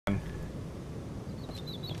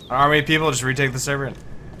An army of people just retake the server.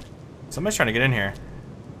 Somebody's trying to get in here.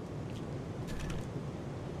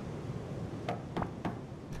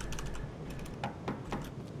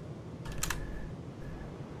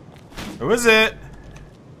 Who is it?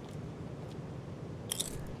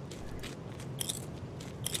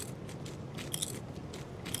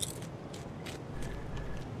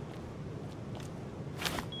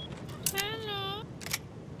 Hello.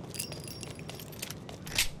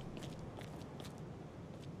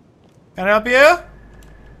 Can I help you?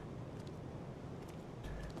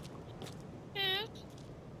 Yes.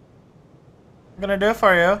 I'm gonna do it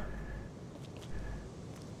for you.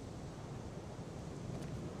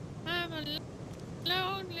 I'm a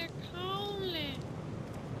LonelyConely.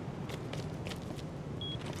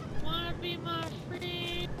 Wanna be my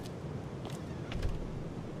friend?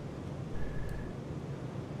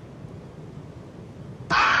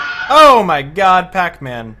 Oh my god,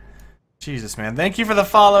 Pac-Man. Jesus, man. Thank you for the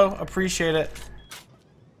follow. Appreciate it.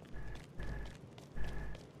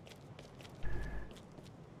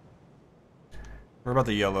 We're about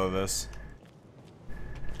to YOLO this.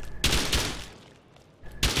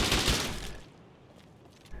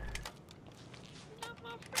 Not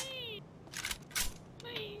my friend.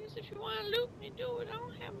 Please, if you wanna loot me, do it. I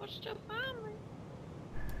don't have much stuff on me.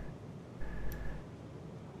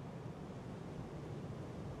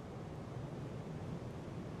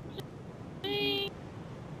 Please.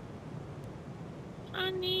 I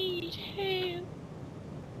need help.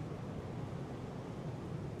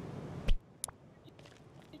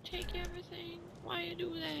 You take everything. Why you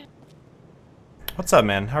do that? What's up,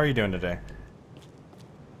 man? How are you doing today?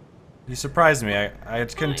 You surprised me. I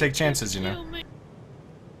couldn't take chances, you know. Kill me.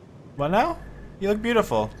 What now? You look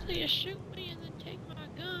beautiful. So you shoot me and then take my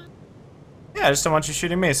gun. Yeah, I just don't want you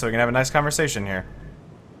shooting me so we can have a nice conversation here.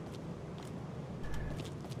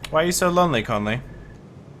 Why are you so lonely, Conley?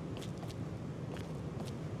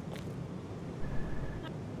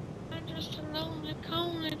 I'm just a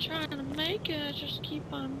LonelyConely trying to make it. I just keep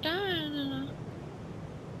on dying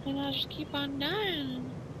and I just keep on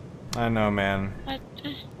dying. I know, man.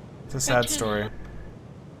 It's a sad story.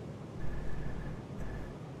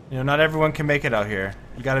 You know, not everyone can make it out here.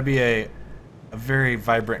 You gotta be a very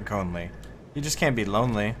vibrant Conley. You just can't be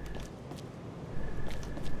lonely.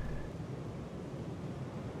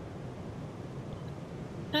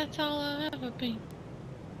 That's all I'll ever be.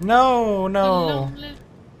 No, no. Lonely.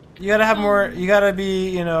 You gotta have more, you gotta be,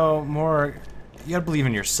 you know, more, you gotta believe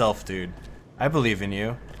in yourself, dude. I believe in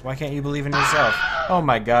you. Why can't you believe in yourself? Oh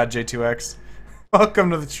my god, J2X. Welcome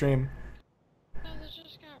to the stream. I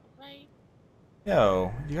just got raped.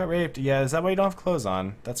 Yo, you got raped. Yeah, is that why you don't have clothes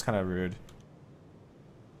on? That's kind of rude.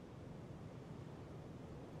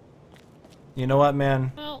 You know what,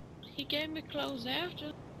 man? Well, he gave me clothes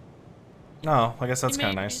after. Oh, I guess that's He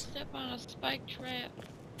kind of made nice. me step on a spike trap.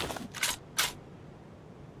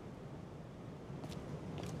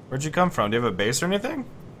 Where'd you come from? Do you have a base or anything?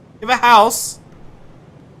 You have a house?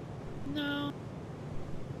 No.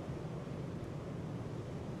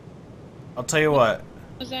 I'll tell you what.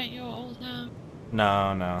 Was that your old house?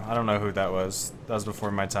 No, no. I don't know who that was. That was before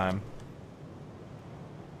my time.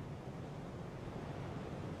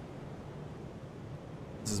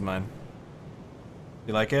 This is mine.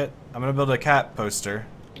 You like it? I'm gonna build a cat poster.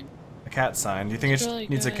 A cat sign. Do you think It's it really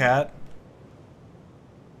needs a good. cat?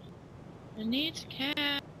 It needs a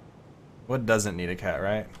cat. What doesn't need a cat,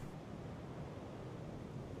 right?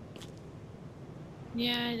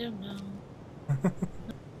 Yeah, I don't know.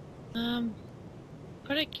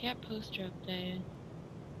 Put a cat poster up there.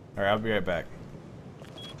 Alright, I'll be right back.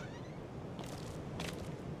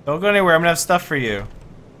 Don't go anywhere, I'm gonna have stuff for you.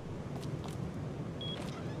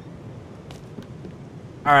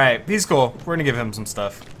 Alright, he's cool. We're gonna give him some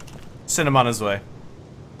stuff. Send him on his way.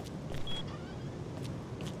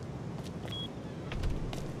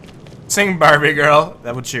 Sing Barbie Girl.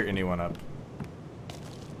 That would cheer anyone up.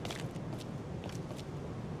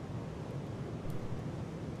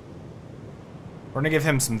 We're gonna give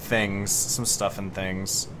him some things, some stuff and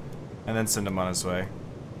things, and then send him on his way.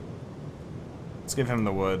 Let's give him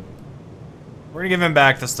the wood. We're gonna give him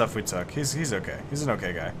back the stuff we took. He's okay. He's an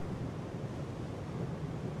okay guy.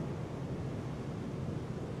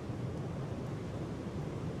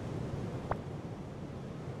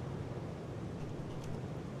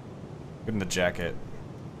 Give him the jacket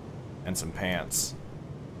and some pants.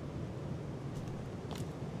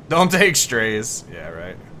 Don't take strays. Yeah,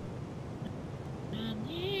 right. I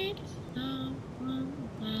need someone.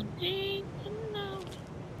 I need to know.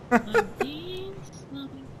 I need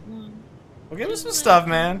someone. Well, give him some stuff,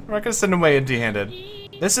 man. We're not gonna send him away empty-handed.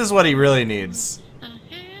 This is what he really needs. I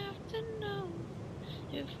have to know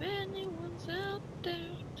If anyone's out there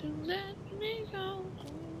to let me go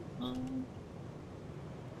home.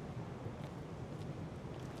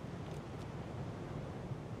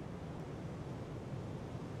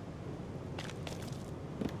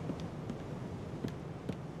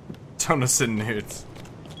 Don't sit in nudes.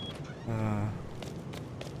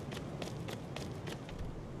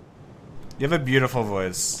 You have a beautiful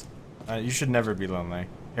voice. You should never be lonely.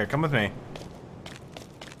 Here, come with me.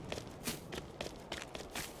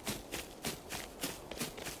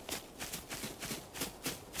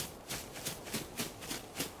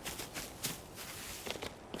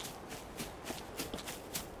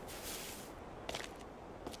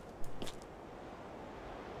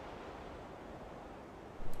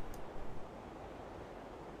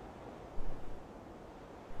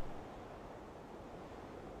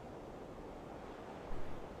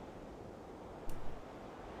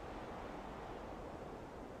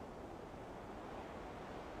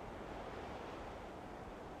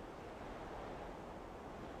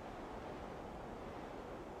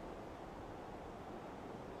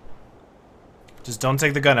 Just don't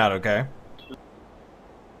take the gun out, okay?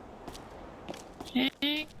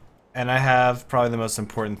 Okay. And I have probably the most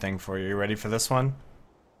important thing for you. You ready for this one?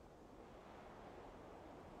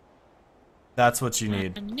 That's what you I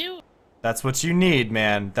need. knew it. That's what you need,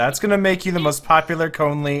 man. That's gonna make you the most popular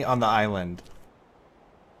Conely on the island.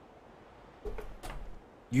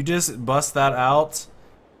 You just bust that out,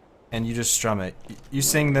 and you just strum it. You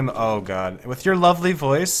sing them, oh god. With your lovely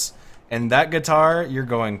voice, and that guitar, you're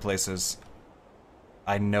going places.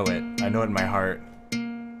 I know it. I know it in my heart.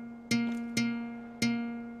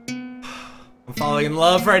 I'm falling in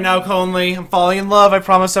love right now, Conely. I'm falling in love. I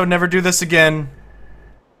promised I would never do this again.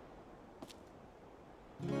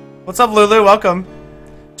 What's up, Lulu? Welcome.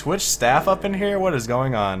 Twitch staff up in here? What is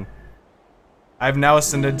going on? I've now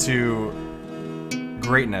ascended to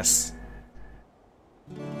greatness.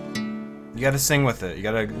 You gotta sing with it. You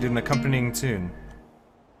gotta do an accompanying tune.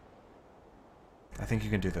 I think you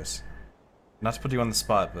can do this. Not to put you on the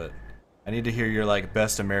spot, but I need to hear your, like,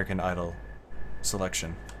 best American Idol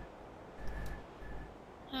selection.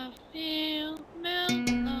 I feel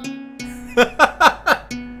mellow.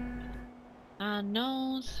 I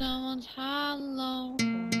know someone's hollow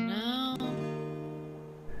now.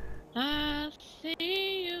 I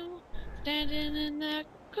see you standing in that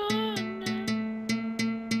corner.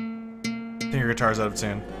 I think your guitar's out of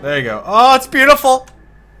tune. There you go. Oh, it's beautiful!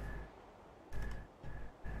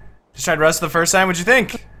 Just tried Rust the first time, what'd you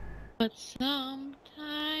think? But sometimes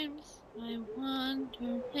I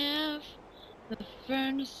wonder if the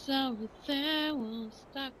furnace over there will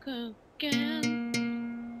start again.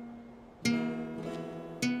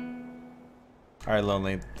 Alright,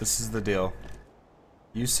 Lonely, this is the deal.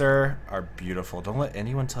 You, sir, are beautiful. Don't let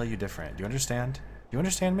anyone tell you different. Do you understand? Do you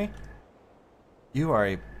understand me? You are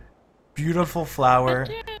a beautiful flower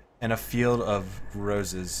in a field of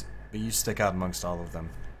roses, but you stick out amongst all of them.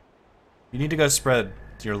 You need to go spread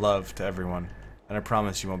your love to everyone, and I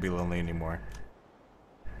promise you won't be lonely anymore.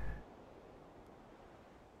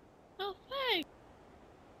 Oh, thanks.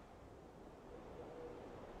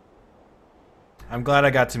 I'm glad I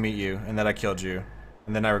got to meet you, and that I killed you,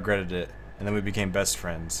 and then I regretted it, and then we became best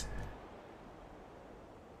friends.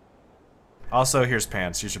 Also, here's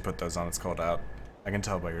pants. You should put those on. It's cold out. I can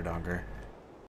tell by your donger.